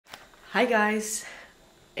Hi guys,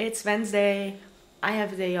 it's Wednesday, I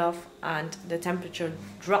have a day off and the temperature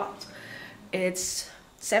dropped. It's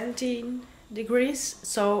 17 degrees,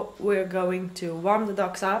 so we're going to warm the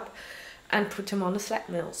dogs up and put them on the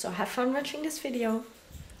slatmill. So have fun watching this video.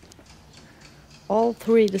 All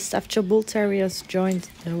three the Staffordshire Bull Terriers joined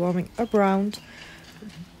the warming up round.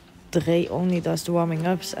 Dre only does the warming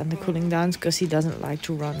ups and the cooling downs because he doesn't like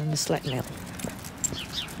to run in the slatmill.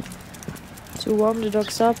 To warm the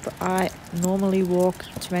dogs up, I normally walk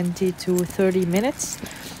 20 to 30 minutes.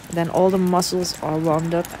 Then all the muscles are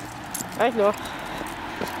warmed up.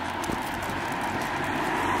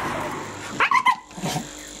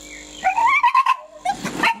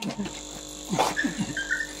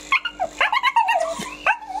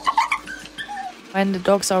 When the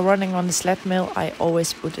dogs are running on the slatmill, I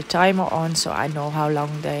always put a timer on so I know how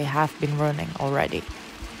long they have been running already.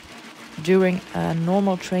 During a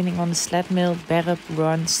normal training on the slatmill, Berep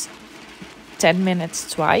runs 10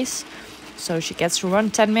 minutes twice. So she gets to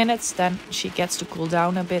run 10 minutes, then she gets to cool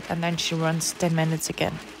down a bit, and then she runs 10 minutes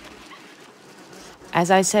again.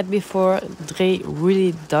 As I said before, Dre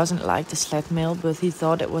really doesn't like the slatmill, but he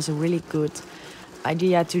thought it was a really good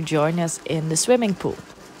idea to join us in the swimming pool.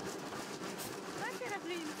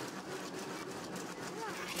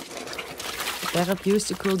 Berep used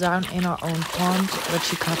to cool down in her own pond, but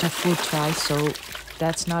she cut her foot twice, so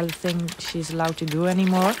that's not a thing she's allowed to do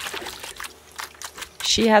anymore.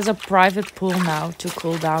 She has a private pool now to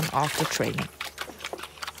cool down after training.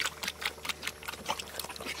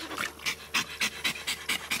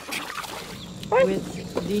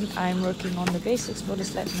 With Dean, I'm working on the basics for the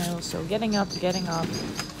slatmill, so getting up,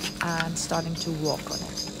 and starting to walk on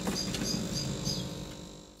it.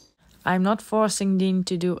 I'm not forcing Dean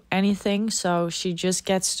to do anything, so she just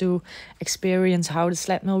gets to experience how the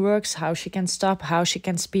slatmill works, how she can stop, how she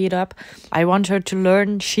can speed up. I want her to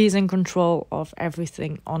learn she's in control of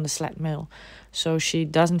everything on the slatmill, so she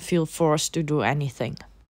doesn't feel forced to do anything.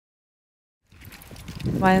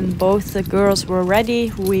 When both the girls were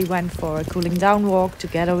ready, we went for a cooling down walk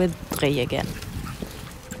together with Dre again.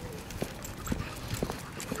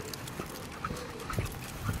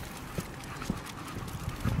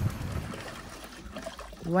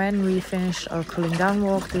 When we finished our cooling down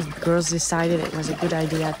walk, the girls decided it was a good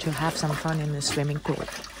idea to have some fun in the swimming pool.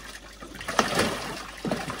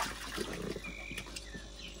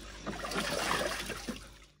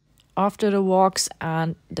 After the walks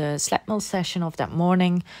and the slatmill session of that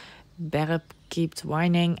morning, Berep kept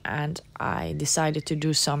whining and I decided to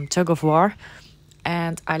do some tug of war.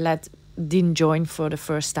 And I let Dean join for the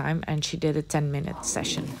first time and she did a 10-minute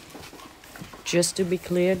session. Just to be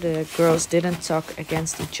clear, the girls didn't tug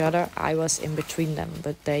against each other. I was in between them,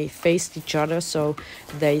 but they faced each other, so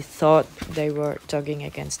they thought they were tugging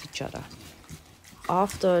against each other.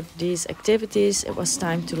 After these activities, it was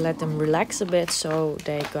time to let them relax a bit, so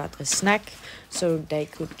they got a snack so they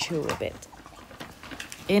could chew a bit.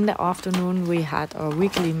 In the afternoon, we had our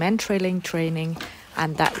weekly men trailing training,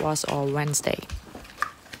 and that was our Wednesday.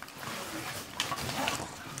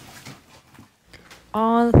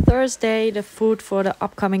 On Thursday, the food for the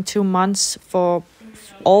upcoming 2 months for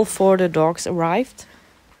all 4 the dogs arrived.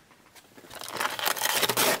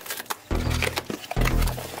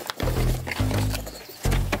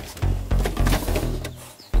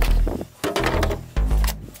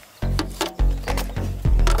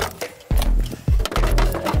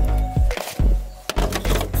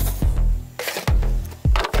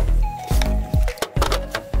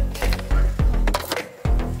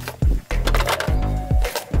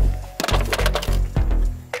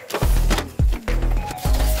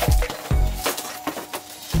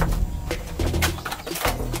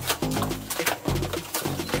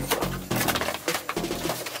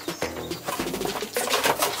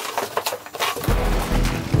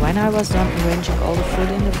 When I was done arranging all the food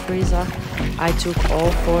in the freezer, I took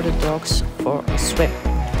all 4 the dogs for a swim.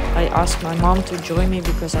 I asked my mom to join me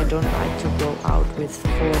because I don't like to go out with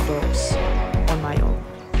 4 dogs on my own.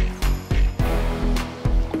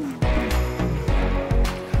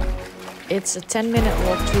 It's a 10-minute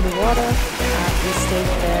walk through the water and we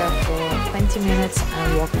stayed there for 20 minutes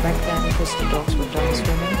and walked back then because the dogs were done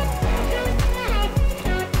swimming.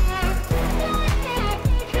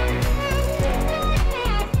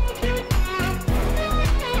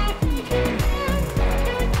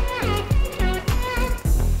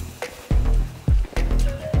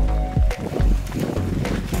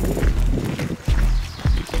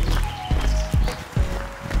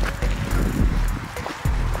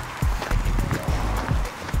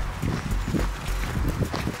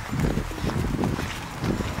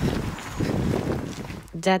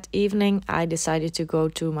 that evening, I decided to go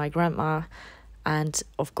to my grandma, and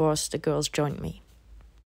of course, the girls joined me.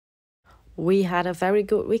 We had a very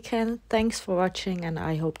good weekend. Thanks for watching, and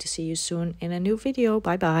I hope to see you soon in a new video.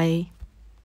 Bye bye.